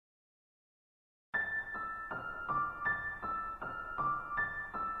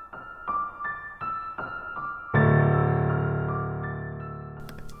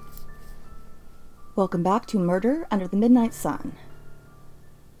Welcome back to Murder Under the Midnight Sun.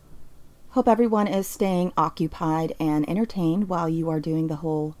 Hope everyone is staying occupied and entertained while you are doing the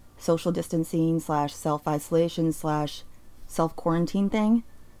whole social distancing / self-isolation / self-quarantine thing.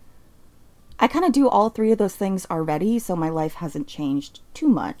 I kind of do all three of those things already, so my life hasn't changed too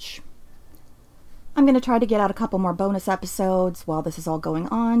much. I'm going to try to get out a couple more bonus episodes while this is all going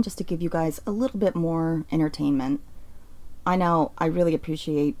on, just to give you guys a little bit more entertainment. I know I really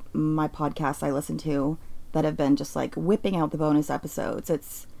appreciate my podcasts I listen to that have been just like whipping out the bonus episodes.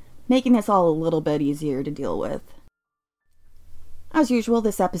 It's making this all a little bit easier to deal with. As usual,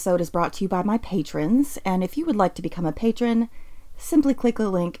 this episode is brought to you by my patrons, and if you would like to become a patron, simply click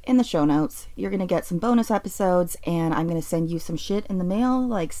the link in the show notes. You're going to get some bonus episodes, and I'm going to send you some shit in the mail,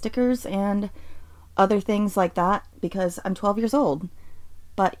 like stickers and other things like that, because I'm 12 years old.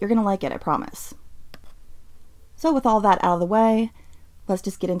 But you're going to like it, I promise. So with all that out of the way, let's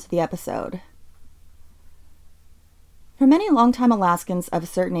just get into the episode. For many longtime Alaskans of a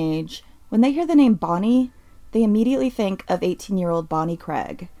certain age, when they hear the name Bonnie, they immediately think of 18-year-old Bonnie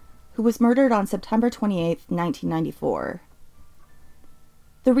Craig, who was murdered on September 28, 1994.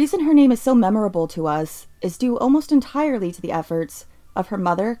 The reason her name is so memorable to us is due almost entirely to the efforts of her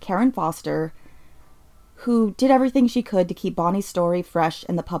mother, Karen Foster, who did everything she could to keep Bonnie's story fresh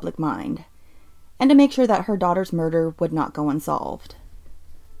in the public mind, and to make sure that her daughter's murder would not go unsolved.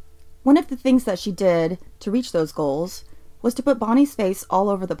 One of the things that she did to reach those goals was to put Bonnie's face all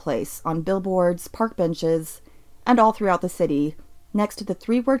over the place, on billboards, park benches, and all throughout the city, next to the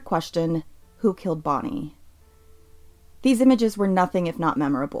three-word question, "Who killed Bonnie?" These images were nothing if not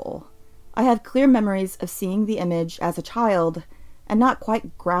memorable. I have clear memories of seeing the image as a child and not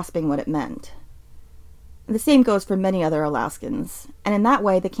quite grasping what it meant. The same goes for many other Alaskans, and in that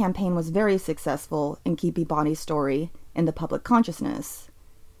way the campaign was very successful in keeping Bonnie's story in the public consciousness.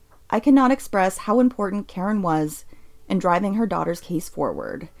 I cannot express how important Karen was in driving her daughter's case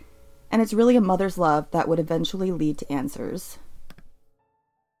forward, and it's really a mother's love that would eventually lead to answers.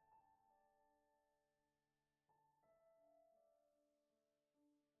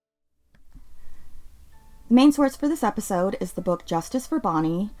 The main source for this episode is the book Justice for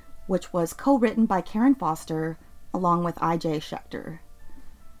Bonnie, which was co-written by Karen Foster along with I.J. Schechter.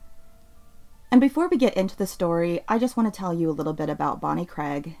 And before we get into the story, I just want to tell you a little bit about Bonnie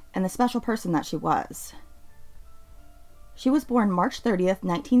Craig and the special person that she was. She was born March 30th,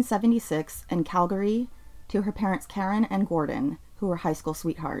 1976 in Calgary to her parents Karen and Gordon, who were high school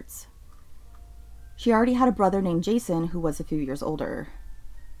sweethearts. She already had a brother named Jason who was a few years older.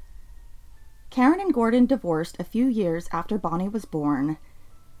 Karen and Gordon divorced a few years after Bonnie was born,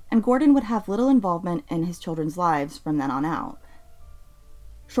 and Gordon would have little involvement in his children's lives from then on out.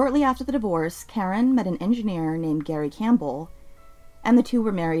 Shortly after the divorce, Karen met an engineer named Gary Campbell, and the two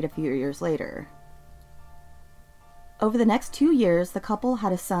were married a few years later. Over the next 2 years, the couple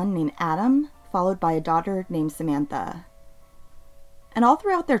had a son named Adam, followed by a daughter named Samantha. And all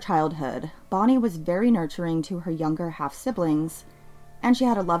throughout their childhood, Bonnie was very nurturing to her younger half-siblings, and she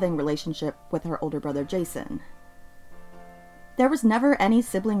had a loving relationship with her older brother Jason. There was never any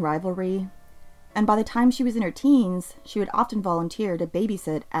sibling rivalry, and by the time she was in her teens, she would often volunteer to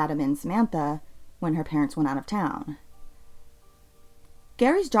babysit Adam and Samantha when her parents went out of town.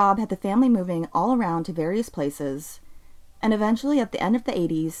 Gary's job had the family moving all around to various places, and eventually at the end of the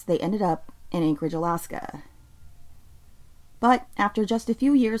 80s, they ended up in Anchorage, Alaska. But after just a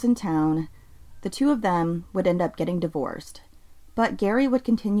few years in town, the two of them would end up getting divorced, but Gary would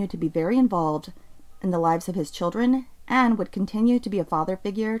continue to be very involved in the lives of his children and would continue to be a father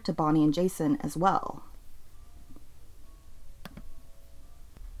figure to Bonnie and Jason as well.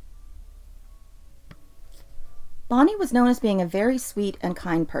 Bonnie was known as being a very sweet and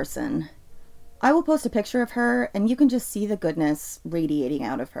kind person. I will post a picture of her, and you can just see the goodness radiating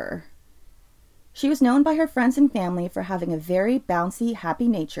out of her. She was known by her friends and family for having a very bouncy, happy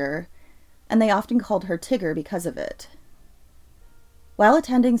nature, and they often called her Tigger because of it. While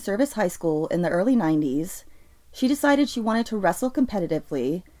attending Service High School in the early 90s, she decided she wanted to wrestle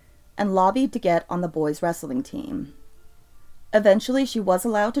competitively and lobbied to get on the boys' wrestling team. Eventually, she was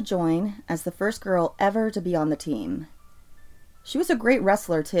allowed to join as the first girl ever to be on the team. She was a great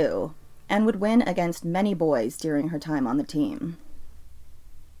wrestler, too, and would win against many boys during her time on the team.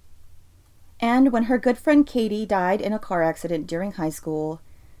 And when her good friend Katie died in a car accident during high school,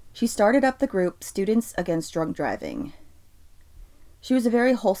 she started up the group Students Against Drunk Driving. She was a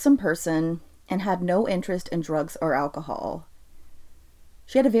very wholesome person and had no interest in drugs or alcohol.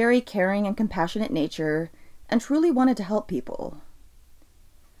 She had a very caring and compassionate nature and truly wanted to help people.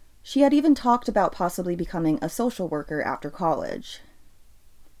 She had even talked about possibly becoming a social worker after college.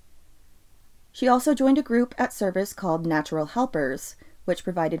 She also joined a group at Service called Natural Helpers, which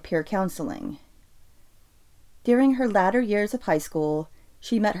provided peer counseling. During her latter years of high school,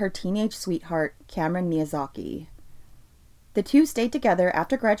 she met her teenage sweetheart, Cameron Miyazaki. The two stayed together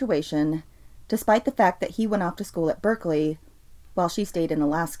after graduation, despite the fact that he went off to school at Berkeley, while she stayed in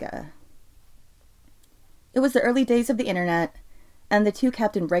Alaska. It was the early days of the internet, and the two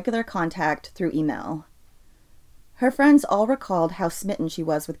kept in regular contact through email. Her friends all recalled how smitten she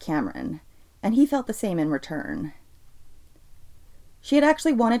was with Cameron, and he felt the same in return. She had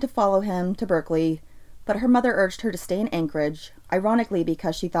actually wanted to follow him to Berkeley, but her mother urged her to stay in Anchorage, ironically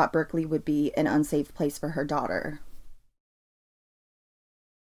because she thought Berkeley would be an unsafe place for her daughter.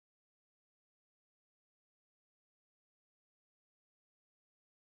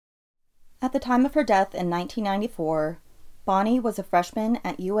 At the time of her death in 1994, Bonnie was a freshman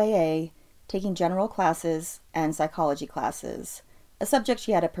at UAA, taking general classes and psychology classes, a subject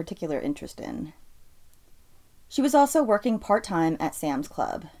she had a particular interest in. She was also working part-time at Sam's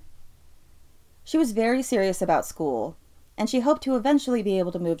Club. She was very serious about school, and she hoped to eventually be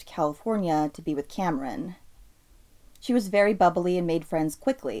able to move to California to be with Cameron. She was very bubbly and made friends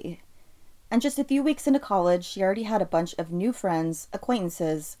quickly, and just a few weeks into college, she already had a bunch of new friends,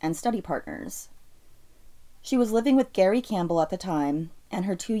 acquaintances, and study partners. She was living with Gary Campbell at the time, and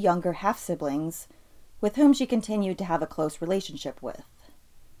her two younger half-siblings, with whom she continued to have a close relationship with.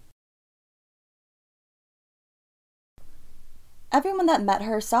 Everyone that met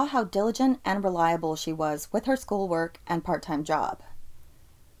her saw how diligent and reliable she was with her schoolwork and part-time job.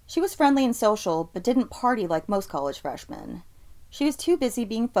 She was friendly and social, but didn't party like most college freshmen. She was too busy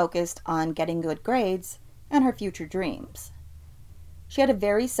being focused on getting good grades and her future dreams. She had a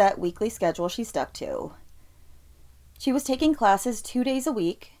very set weekly schedule she stuck to. She was taking classes 2 days a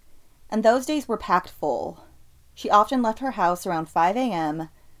week, and those days were packed full. She often left her house around 5 a.m.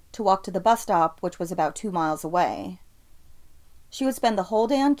 to walk to the bus stop, which was about 2 miles away. She would spend the whole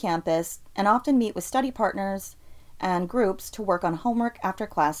day on campus and often meet with study partners and groups to work on homework after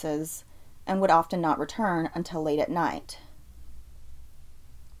classes, and would often not return until late at night.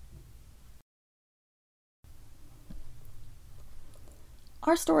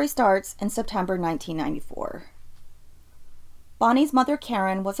 Our story starts in September 1994. Bonnie's mother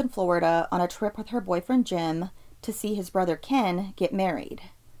Karen was in Florida on a trip with her boyfriend Jim to see his brother Ken get married.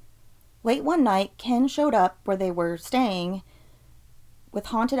 Late one night, Ken showed up where they were staying with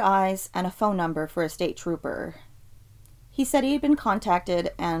haunted eyes and a phone number for a state trooper. He said he had been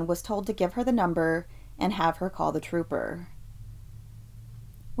contacted and was told to give her the number and have her call the trooper.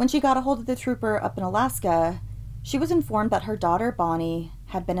 When she got a hold of the trooper up in Alaska, she was informed that her daughter Bonnie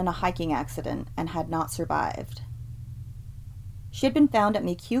had been in a hiking accident and had not survived. She had been found at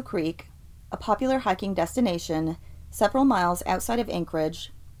McHugh Creek, a popular hiking destination several miles outside of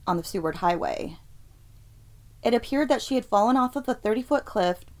Anchorage on the Seward Highway. It appeared that she had fallen off of a 30-foot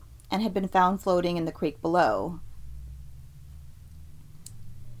cliff and had been found floating in the creek below.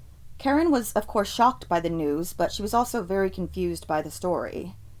 Karen was, of course, shocked by the news, but she was also very confused by the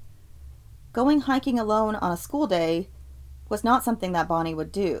story. Going hiking alone on a school day was not something that Bonnie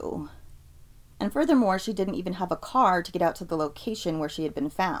would do. And furthermore, she didn't even have a car to get out to the location where she had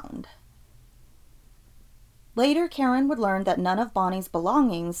been found. Later, Karen would learn that none of Bonnie's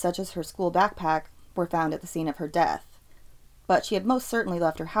belongings, such as her school backpack, were found at the scene of her death, but she had most certainly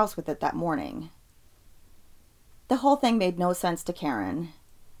left her house with it that morning. The whole thing made no sense to Karen,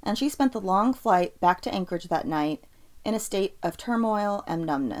 and she spent the long flight back to Anchorage that night in a state of turmoil and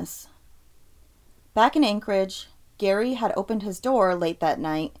numbness. Back in Anchorage, Gary had opened his door late that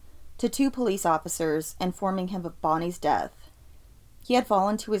night to 2 police officers informing him of Bonnie's death. He had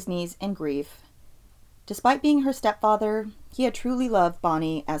fallen to his knees in grief. Despite being her stepfather, he had truly loved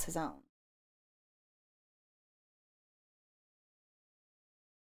Bonnie as his own.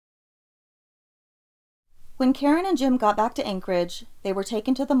 When Karen and Jim got back to Anchorage, they were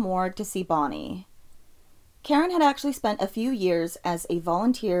taken to the morgue to see Bonnie. Karen had actually spent a few years as a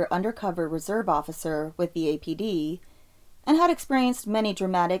volunteer undercover reserve officer with the APD and had experienced many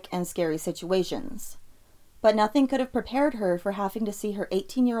dramatic and scary situations, but nothing could have prepared her for having to see her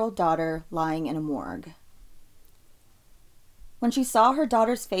 18-year-old daughter lying in a morgue. When she saw her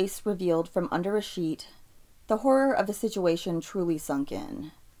daughter's face revealed from under a sheet, the horror of the situation truly sunk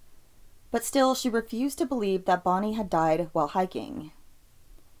in. But still, she refused to believe that Bonnie had died while hiking.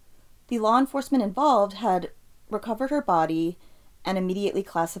 The law enforcement involved had recovered her body and immediately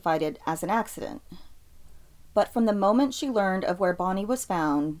classified it as an accident. But from the moment she learned of where Bonnie was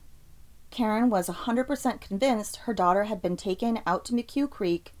found, Karen was 100% convinced her daughter had been taken out to McHugh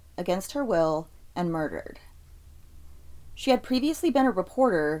Creek against her will and murdered. She had previously been a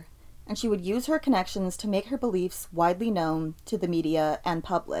reporter, and she would use her connections to make her beliefs widely known to the media and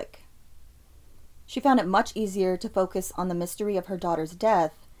public. She found it much easier to focus on the mystery of her daughter's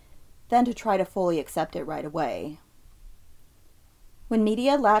death than to try to fully accept it right away. When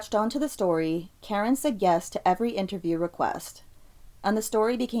media latched onto the story, Karen said yes to every interview request, and the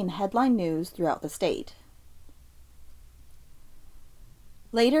story became headline news throughout the state.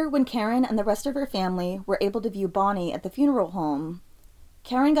 Later, when Karen and the rest of her family were able to view Bonnie at the funeral home,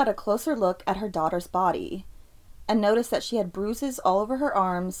 Karen got a closer look at her daughter's body and noticed that she had bruises all over her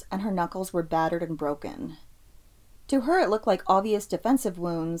arms and her knuckles were battered and broken. To her, it looked like obvious defensive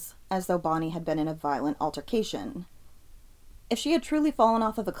wounds, as though Bonnie had been in a violent altercation. If she had truly fallen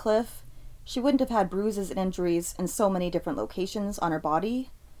off of a cliff, she wouldn't have had bruises and injuries in so many different locations on her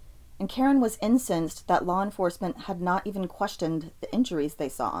body, and Karen was incensed that law enforcement had not even questioned the injuries they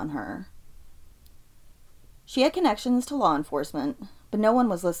saw on her. She had connections to law enforcement, but no one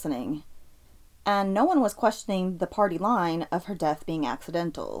was listening, and no one was questioning the party line of her death being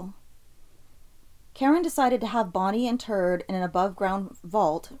accidental. Karen decided to have Bonnie interred in an above-ground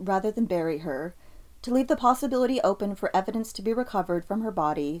vault rather than bury her, to leave the possibility open for evidence to be recovered from her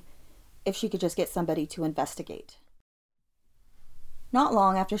body if she could just get somebody to investigate. Not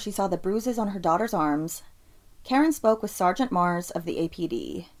long after she saw the bruises on her daughter's arms, Karen spoke with Sergeant Mars of the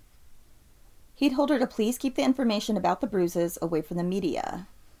APD. He told her to please keep the information about the bruises away from the media,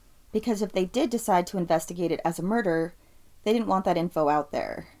 because if they did decide to investigate it as a murder, they didn't want that info out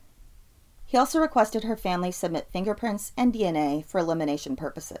there. He also requested her family submit fingerprints and DNA for elimination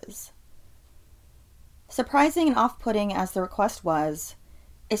purposes. Surprising and off-putting as the request was,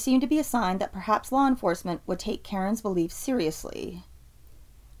 it seemed to be a sign that perhaps law enforcement would take Karen's beliefs seriously.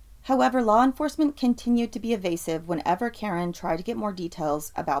 However, law enforcement continued to be evasive whenever Karen tried to get more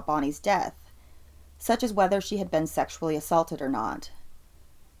details about Bonnie's death, such as whether she had been sexually assaulted or not.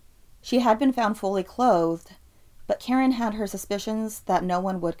 She had been found fully clothed, but Karen had her suspicions that no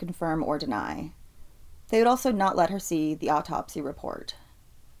one would confirm or deny. They would also not let her see the autopsy report.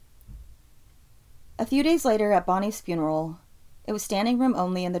 A few days later at Bonnie's funeral, it was standing room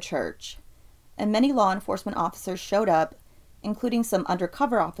only in the church, and many law enforcement officers showed up, including some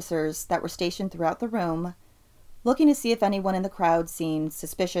undercover officers that were stationed throughout the room, looking to see if anyone in the crowd seemed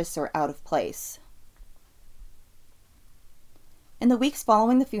suspicious or out of place. In the weeks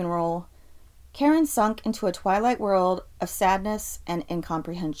following the funeral, Karen sunk into a twilight world of sadness and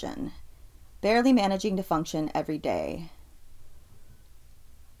incomprehension, barely managing to function every day.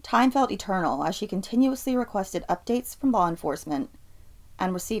 Time felt eternal as she continuously requested updates from law enforcement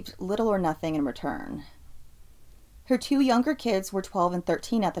and received little or nothing in return. Her two younger kids were 12 and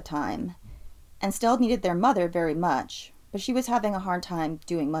 13 at the time, and still needed their mother very much, but she was having a hard time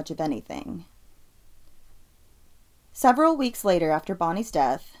doing much of anything. Several weeks later after Bonnie's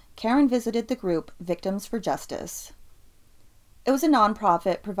death, Karen visited the group Victims for Justice. It was a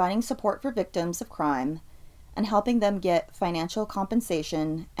nonprofit providing support for victims of crime and helping them get financial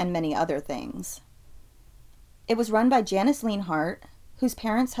compensation and many other things. It was run by Janice Leanhart, whose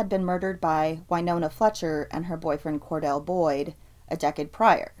parents had been murdered by Winona Fletcher and her boyfriend Cordell Boyd a decade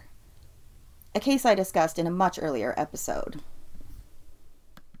prior, a case I discussed in a much earlier episode.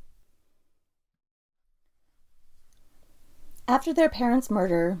 After their parents'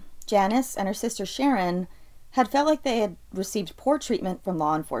 murder, Janice and her sister Sharon had felt like they had received poor treatment from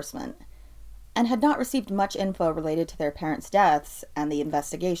law enforcement and had not received much info related to their parents' deaths and the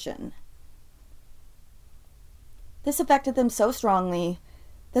investigation. This affected them so strongly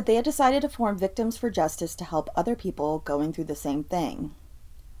that they had decided to form Victims for Justice to help other people going through the same thing.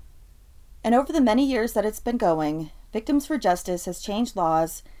 And over the many years that it's been going, Victims for Justice has changed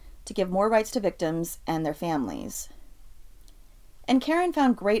laws to give more rights to victims and their families. And Karen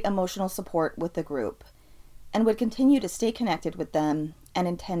found great emotional support with the group and would continue to stay connected with them and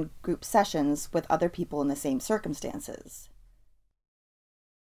attend group sessions with other people in the same circumstances.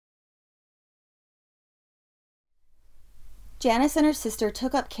 Janice and her sister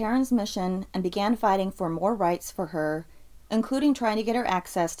took up Karen's mission and began fighting for more rights for her, including trying to get her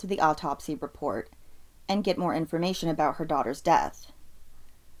access to the autopsy report and get more information about her daughter's death.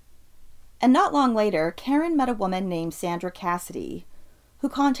 And not long later, Karen met a woman named Sandra Cassidy, who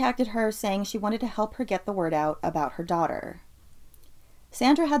contacted her saying she wanted to help her get the word out about her daughter.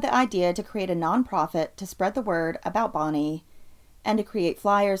 Sandra had the idea to create a nonprofit to spread the word about Bonnie and to create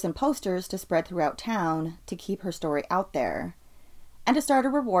flyers and posters to spread throughout town to keep her story out there, and to start a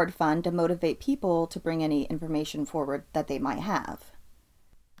reward fund to motivate people to bring any information forward that they might have.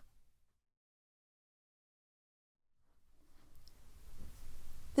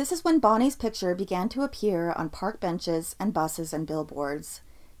 This is when Bonnie's picture began to appear on park benches and buses and billboards,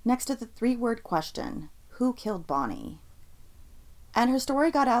 next to the three-word question, who killed Bonnie? And her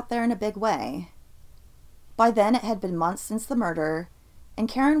story got out there in a big way. By then, it had been months since the murder, and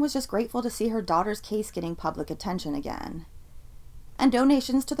Karen was just grateful to see her daughter's case getting public attention again. And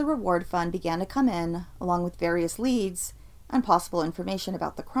donations to the reward fund began to come in, along with various leads and possible information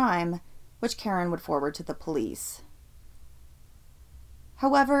about the crime, which Karen would forward to the police.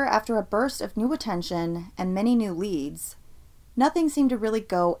 However, after a burst of new attention and many new leads, nothing seemed to really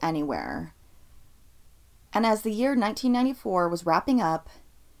go anywhere. And as the year 1994 was wrapping up,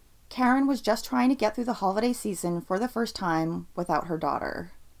 Karen was just trying to get through the holiday season for the first time without her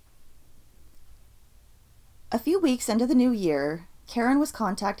daughter. A few weeks into the new year, Karen was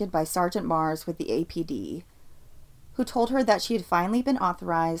contacted by Sergeant Mars with the APD, who told her that she had finally been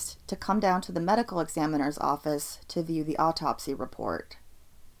authorized to come down to the medical examiner's office to view the autopsy report.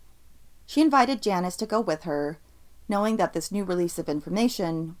 She invited Janice to go with her, knowing that this new release of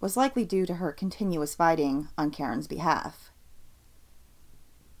information was likely due to her continuous fighting on Karen's behalf.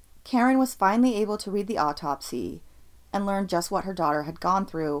 Karen was finally able to read the autopsy and learn just what her daughter had gone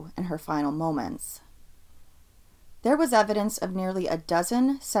through in her final moments. There was evidence of nearly a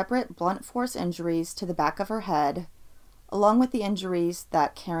dozen separate blunt force injuries to the back of her head, along with the injuries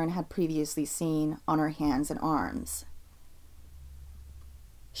that Karen had previously seen on her hands and arms.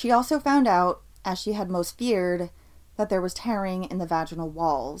 She also found out, as she had most feared, that there was tearing in the vaginal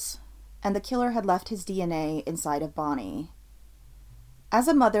walls, and the killer had left his DNA inside of Bonnie. As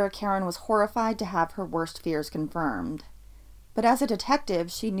a mother, Karen was horrified to have her worst fears confirmed, but as a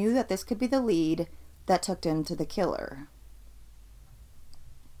detective, she knew that this could be the lead that took him to the killer.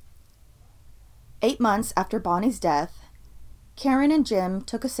 8 months after Bonnie's death, Karen and Jim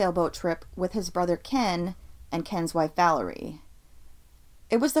took a sailboat trip with his brother Ken and Ken's wife Valerie.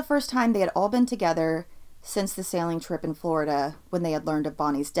 It was the first time they had all been together since the sailing trip in Florida when they had learned of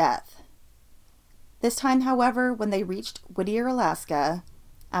Bonnie's death. This time, however, when they reached Whittier, Alaska,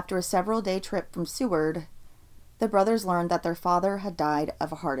 after a several-day trip from Seward, the brothers learned that their father had died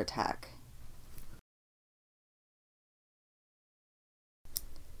of a heart attack.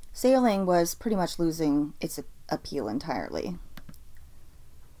 Sailing was pretty much losing its appeal entirely.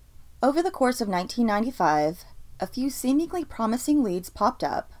 Over the course of 1995, a few seemingly promising leads popped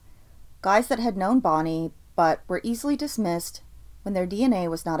up, guys that had known Bonnie but were easily dismissed when their DNA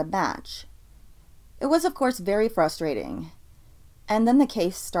was not a match. It was, of course, very frustrating, and then the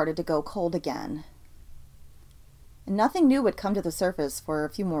case started to go cold again. Nothing new would come to the surface for a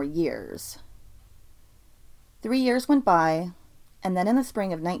few more years. 3 years went by, and then in the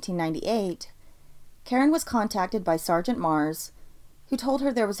spring of 1998, Karen was contacted by Sergeant Mars, who told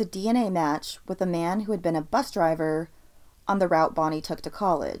her there was a DNA match with a man who had been a bus driver on the route Bonnie took to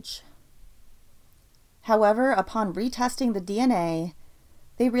college. However, upon retesting the DNA,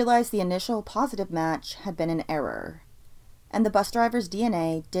 they realized the initial positive match had been an error, and the bus driver's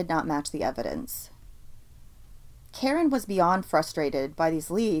DNA did not match the evidence. Karen was beyond frustrated by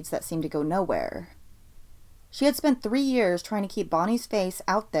these leads that seemed to go nowhere. She had spent 3 years trying to keep Bonnie's face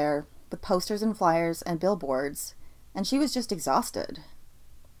out there with posters and flyers and billboards, and she was just exhausted.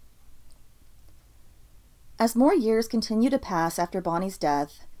 As more years continued to pass after Bonnie's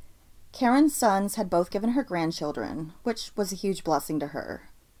death, Karen's sons had both given her grandchildren, which was a huge blessing to her.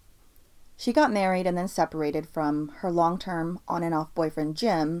 She got married and then separated from her long-term on-and-off boyfriend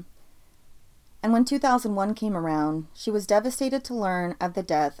Jim, and when 2001 came around, she was devastated to learn of the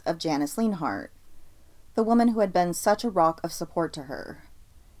death of Janice Lienhart, the woman who had been such a rock of support to her.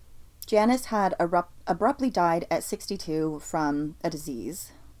 Janice had abruptly died at 62 from a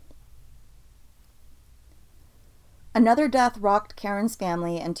disease. Another death rocked Karen's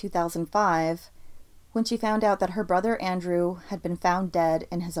family in 2005 when she found out that her brother Andrew had been found dead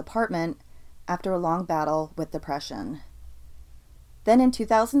in his apartment after a long battle with depression. Then in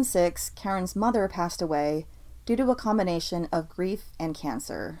 2006, Karen's mother passed away due to a combination of grief and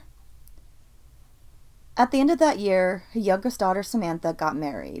cancer. At the end of that year, her youngest daughter Samantha got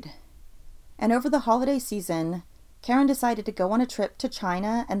married. And over the holiday season, Karen decided to go on a trip to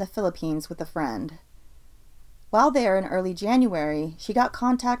China and the Philippines with a friend. While there in early January, she got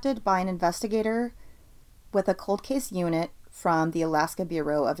contacted by an investigator with a cold case unit from the Alaska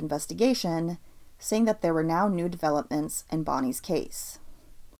Bureau of Investigation, saying that there were now new developments in Bonnie's case.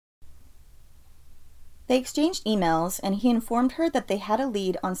 They exchanged emails, and he informed her that they had a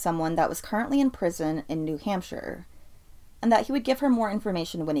lead on someone that was currently in prison in New Hampshire, and that he would give her more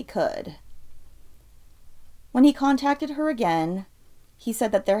information when he could. When he contacted her again, he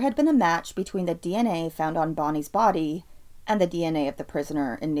said that there had been a match between the DNA found on Bonnie's body and the DNA of the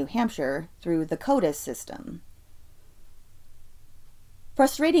prisoner in New Hampshire through the CODIS system.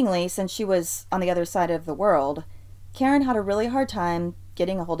 Frustratingly, since she was on the other side of the world, Karen had a really hard time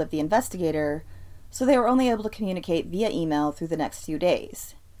getting a hold of the investigator, so they were only able to communicate via email through the next few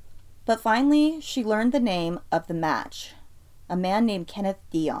days. But finally, she learned the name of the match, a man named Kenneth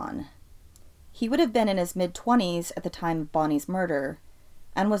Dion. He would have been in his mid-20s at the time of Bonnie's murder,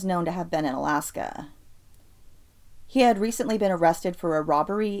 and was known to have been in Alaska. He had recently been arrested for a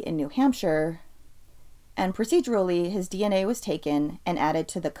robbery in New Hampshire, and procedurally, his DNA was taken and added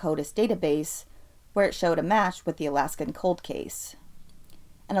to the CODIS database, where it showed a match with the Alaskan cold case.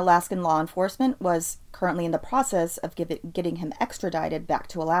 And Alaskan law enforcement was currently in the process of getting him extradited back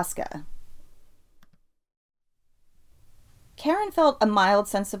to Alaska. Karen felt a mild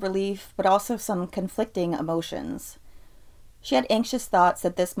sense of relief, but also some conflicting emotions. She had anxious thoughts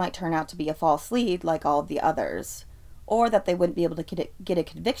that this might turn out to be a false lead like all of the others, or that they wouldn't be able to get a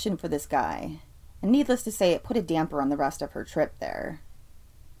conviction for this guy. And needless to say, it put a damper on the rest of her trip there.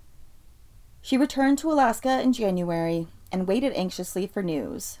 She returned to Alaska in January and waited anxiously for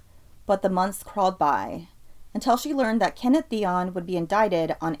news, but the months crawled by until she learned that Kenneth Dion would be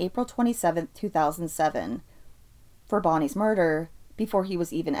indicted on April 27, 2007 for Bonnie's murder before he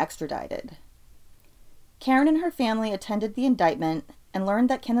was even extradited. Karen and her family attended the indictment and learned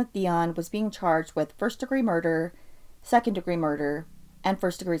that Kenneth Dion was being charged with first-degree murder, second-degree murder, and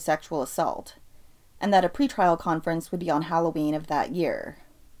first-degree sexual assault, and that a pretrial conference would be on Halloween of that year.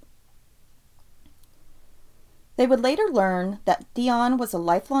 They would later learn that Dion was a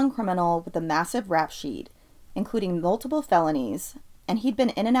lifelong criminal with a massive rap sheet, including multiple felonies, and he'd been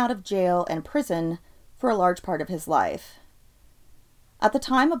in and out of jail and prison for a large part of his life. At the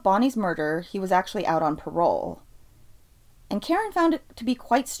time of Bonnie's murder, he was actually out on parole. And Karen found it to be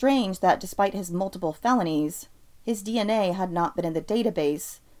quite strange that despite his multiple felonies, his DNA had not been in the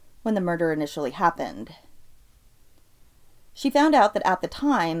database when the murder initially happened. She found out that at the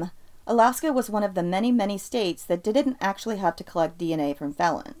time, Alaska was one of the many states that didn't actually have to collect DNA from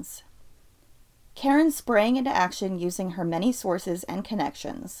felons. Karen sprang into action using her many sources and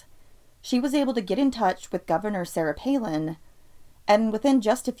connections. She was able to get in touch with Governor Sarah Palin, and within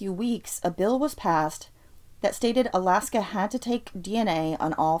just a few weeks, a bill was passed that stated Alaska had to take DNA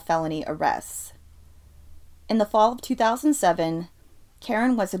on all felony arrests. In the fall of 2007,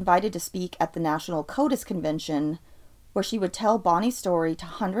 Karen was invited to speak at the National CODIS Convention, where she would tell Bonnie's story to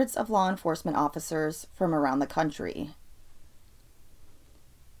hundreds of law enforcement officers from around the country.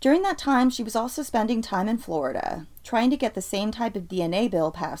 During that time, she was also spending time in Florida, trying to get the same type of DNA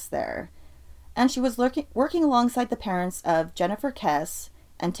bill passed there, and she was working alongside the parents of Jennifer Kess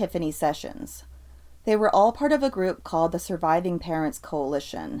and Tiffany Sessions. They were all part of a group called the Surviving Parents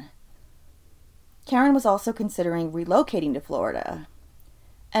Coalition. Karen was also considering relocating to Florida,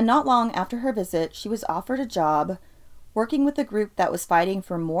 and not long after her visit, she was offered a job working with a group that was fighting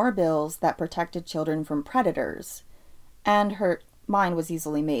for more bills that protected children from predators, and her mind was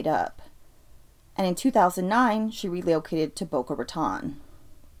easily made up. And in 2009, she relocated to Boca Raton.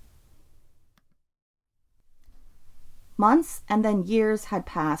 Months and then years had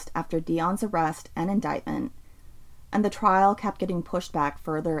passed after Dion's arrest and indictment, and the trial kept getting pushed back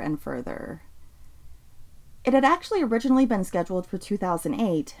further and further. It had actually originally been scheduled for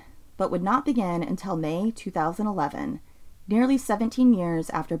 2008, but would not begin until May 2011, nearly 17 years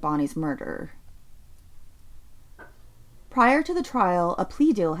after Bonnie's murder. Prior to the trial, a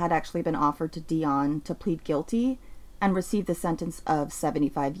plea deal had actually been offered to Dion to plead guilty and receive the sentence of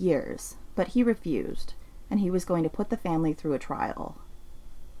 75 years, but he refused, and he was going to put the family through a trial.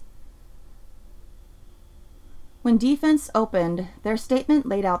 When defense opened, their statement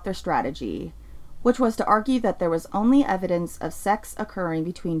laid out their strategy, which was to argue that there was only evidence of sex occurring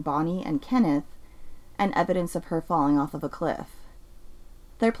between Bonnie and Kenneth and evidence of her falling off of a cliff.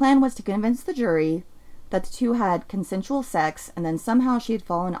 Their plan was to convince the jury that the two had consensual sex and then somehow she had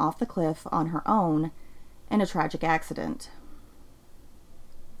fallen off the cliff on her own in a tragic accident.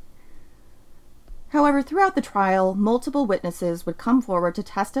 However, throughout the trial, multiple witnesses would come forward to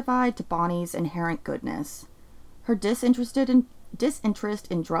testify to Bonnie's inherent goodness, her disinterest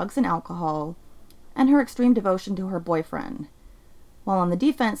in drugs and alcohol, and her extreme devotion to her boyfriend. While on the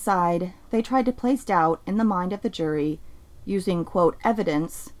defense side, they tried to place doubt in the mind of the jury using, quote,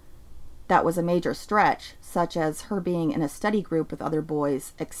 evidence that was a major stretch, such as her being in a study group with other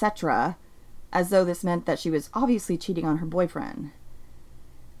boys, etc., as though this meant that she was obviously cheating on her boyfriend,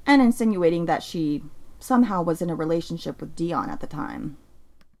 and insinuating that she somehow was in a relationship with Dion at the time.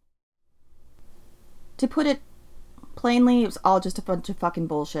 To put it plainly, it was all just a bunch of fucking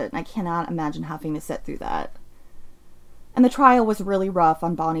bullshit, and I cannot imagine having to sit through that. And the trial was really rough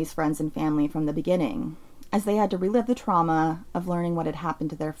on Bonnie's friends and family from the beginning. as they had to relive the trauma of learning what had happened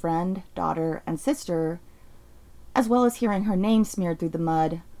to their friend, daughter, and sister, as well as hearing her name smeared through the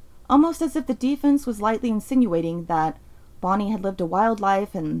mud, almost as if the defense was lightly insinuating that Bonnie had lived a wild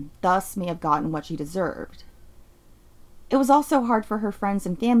life and thus may have gotten what she deserved. It was also hard for her friends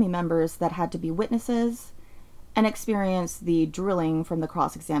and family members that had to be witnesses and experience the drilling from the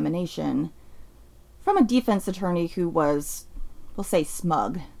cross-examination from a defense attorney who was, we'll say,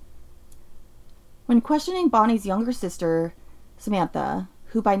 smug. When questioning Bonnie's younger sister, Samantha,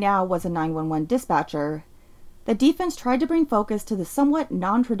 who by now was a 911 dispatcher, the defense tried to bring focus to the somewhat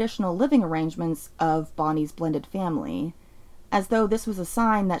non-traditional living arrangements of Bonnie's blended family, as though this was a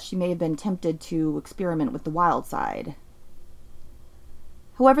sign that she may have been tempted to experiment with the wild side.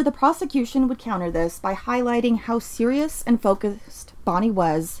 However, the prosecution would counter this by highlighting how serious and focused Bonnie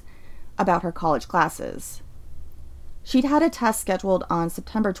was about her college classes. She'd had a test scheduled on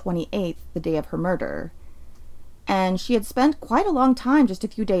September 28th, the day of her murder, and she had spent quite a long time just a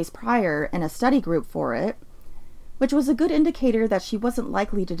few days prior in a study group for it, which was a good indicator that she wasn't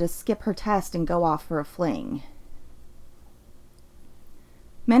likely to just skip her test and go off for a fling.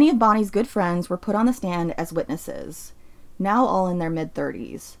 Many of Bonnie's good friends were put on the stand as witnesses, now all in their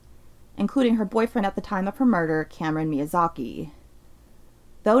mid-30s, including her boyfriend at the time of her murder, Cameron Miyazaki.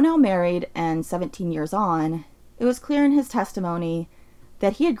 Though now married and 17 years on, it was clear in his testimony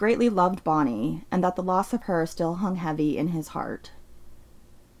that he had greatly loved Bonnie and that the loss of her still hung heavy in his heart.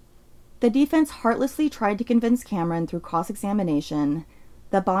 The defense heartlessly tried to convince Cameron through cross-examination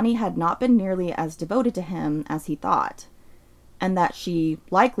that Bonnie had not been nearly as devoted to him as he thought, and that she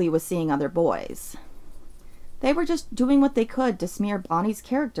likely was seeing other boys. They were just doing what they could to smear Bonnie's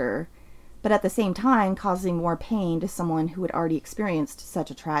character, but at the same time causing more pain to someone who had already experienced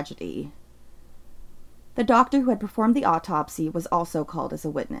such a tragedy. The doctor who had performed the autopsy was also called as a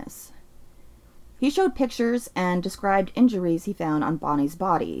witness. He showed pictures and described injuries he found on Bonnie's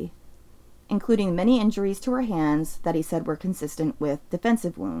body, including many injuries to her hands that he said were consistent with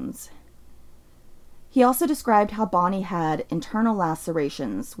defensive wounds. He also described how Bonnie had internal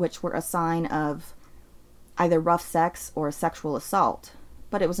lacerations, which were a sign of either rough sex or sexual assault,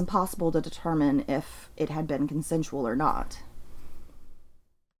 but it was impossible to determine if it had been consensual or not.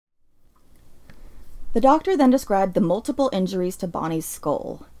 The doctor then described the multiple injuries to Bonnie's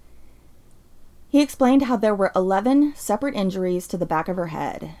skull. He explained how there were 11 separate injuries to the back of her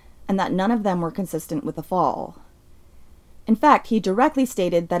head, and that none of them were consistent with a fall. In fact, he directly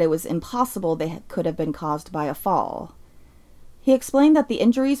stated that it was impossible they could have been caused by a fall. He explained that the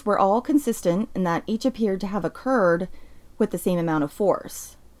injuries were all consistent and that each appeared to have occurred with the same amount of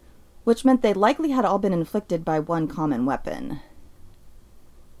force, which meant they likely had all been inflicted by one common weapon.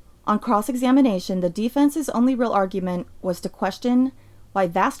 On cross-examination, the defense's only real argument was to question why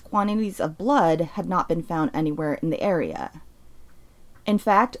vast quantities of blood had not been found anywhere in the area. In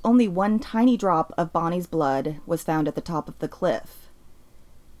fact, only one tiny drop of Bonnie's blood was found at the top of the cliff,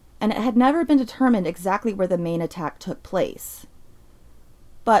 and it had never been determined exactly where the main attack took place.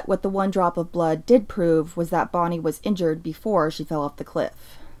 But what the one drop of blood did prove was that Bonnie was injured before she fell off the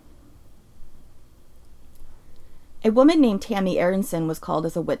cliff. A woman named Tammy Aronson was called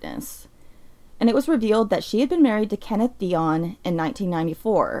as a witness, and it was revealed that she had been married to Kenneth Dion in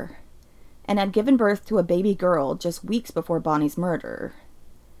 1994 and had given birth to a baby girl just weeks before Bonnie's murder.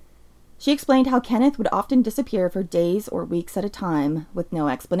 She explained how Kenneth would often disappear for days or weeks at a time with no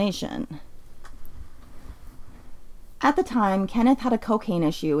explanation. At the time, Kenneth had a cocaine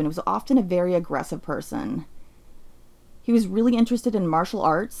issue and was often a very aggressive person. He was really interested in martial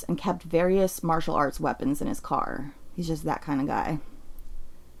arts and kept various martial arts weapons in his car. He's just that kind of guy.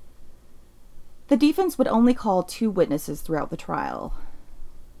 The defense would only call 2 witnesses throughout the trial.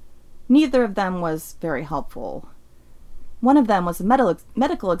 Neither of them was very helpful. One of them was a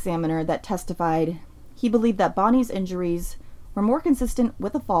medical examiner that testified he believed that Bonnie's injuries were more consistent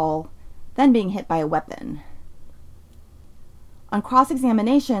with a fall than being hit by a weapon. On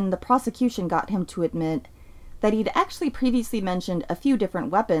cross-examination, the prosecution got him to admit that he'd actually previously mentioned a few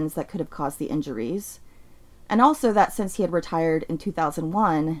different weapons that could have caused the injuries, and also that since he had retired in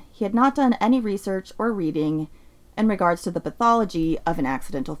 2001, he had not done any research or reading in regards to the pathology of an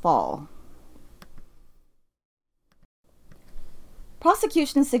accidental fall.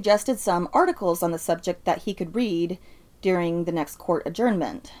 Prosecution suggested some articles on the subject that he could read during the next court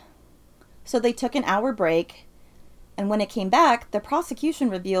adjournment. So they took an hour break, and when it came back, the prosecution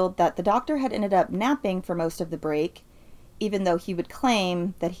revealed that the doctor had ended up napping for most of the break, even though he would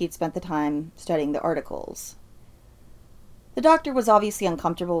claim that he'd spent the time studying the articles. The doctor was obviously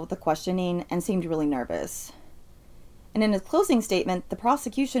uncomfortable with the questioning and seemed really nervous. And in his closing statement, the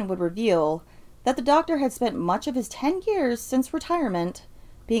prosecution would reveal that the doctor had spent much of his 10 years since retirement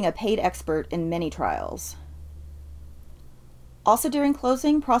being a paid expert in many trials. Also during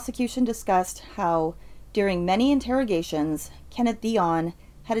closing, prosecution discussed how, during many interrogations, Kenneth Dion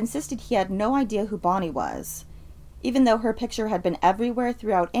had insisted he had no idea who Bonnie was, even though her picture had been everywhere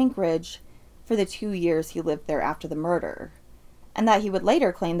throughout Anchorage for the 2 years he lived there after the murder, and that he would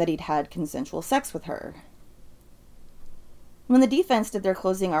later claim that he'd had consensual sex with her. When the defense did their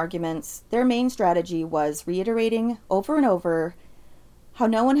closing arguments, their main strategy was reiterating over and over how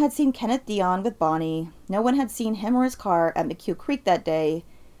no one had seen Kenneth Dion with Bonnie, no one had seen him or his car at McHugh Creek that day,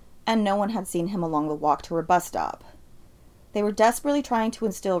 and no one had seen him along the walk to her bus stop. They were desperately trying to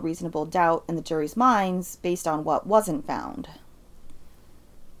instill reasonable doubt in the jury's minds based on what wasn't found.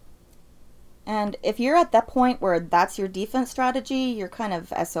 And if you're at that point where that's your defense strategy, you're kind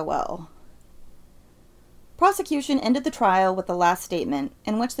of SOL. Prosecution ended the trial with the last statement,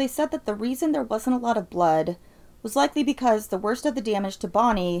 in which they said that the reason there wasn't a lot of blood was likely because the worst of the damage to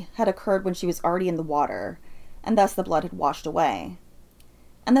Bonnie had occurred when she was already in the water, and thus the blood had washed away.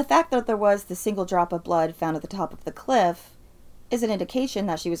 And the fact that there was the single drop of blood found at the top of the cliff is an indication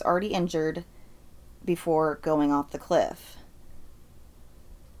that she was already injured before going off the cliff.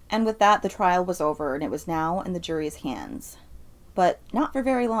 And with that, the trial was over, and it was now in the jury's hands. But not for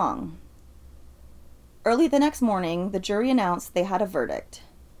very long. Early the next morning, the jury announced they had a verdict.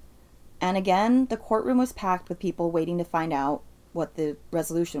 And again, the courtroom was packed with people waiting to find out what the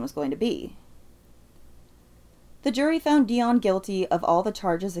resolution was going to be. The jury found Dion guilty of all the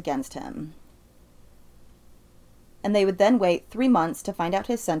charges against him. And they would then wait 3 months to find out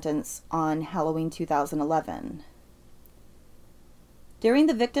his sentence on Halloween 2011. During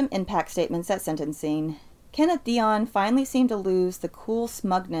the victim impact statements at sentencing, Kenneth Dion finally seemed to lose the cool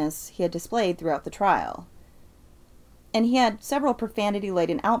smugness he had displayed throughout the trial. And he had several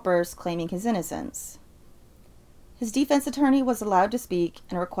profanity-laden outbursts claiming his innocence. His defense attorney was allowed to speak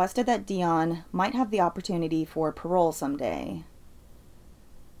and requested that Dion might have the opportunity for parole someday.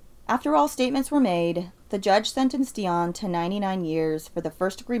 After all statements were made, the judge sentenced Dion to 99 years for the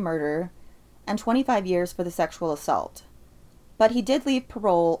first-degree murder and 25 years for the sexual assault. But he did leave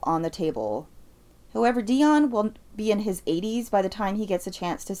parole on the table. However, Dion will be in his 80s by the time he gets a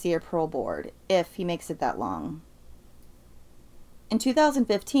chance to see a parole board, if he makes it that long. In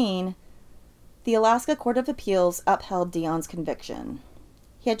 2015, the Alaska Court of Appeals upheld Dion's conviction.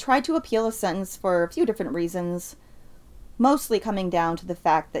 He had tried to appeal his sentence for a few different reasons, mostly coming down to the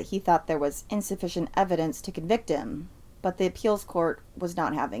fact that he thought there was insufficient evidence to convict him, but the appeals court was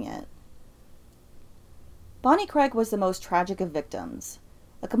not having it. Bonnie Craig was the most tragic of victims,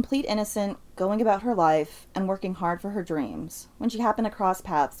 a complete innocent going about her life and working hard for her dreams when she happened to cross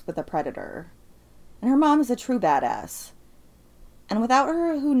paths with a predator. And her mom is a true badass. And without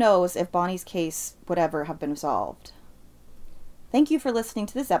her, who knows if Bonnie's case would ever have been solved. Thank you for listening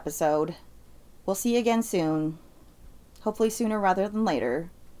to this episode. We'll see you again soon. Hopefully sooner rather than later.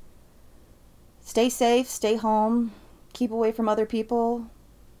 Stay safe, stay home, keep away from other people.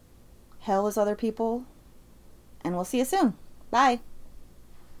 Hell is other people. And we'll see you soon. Bye.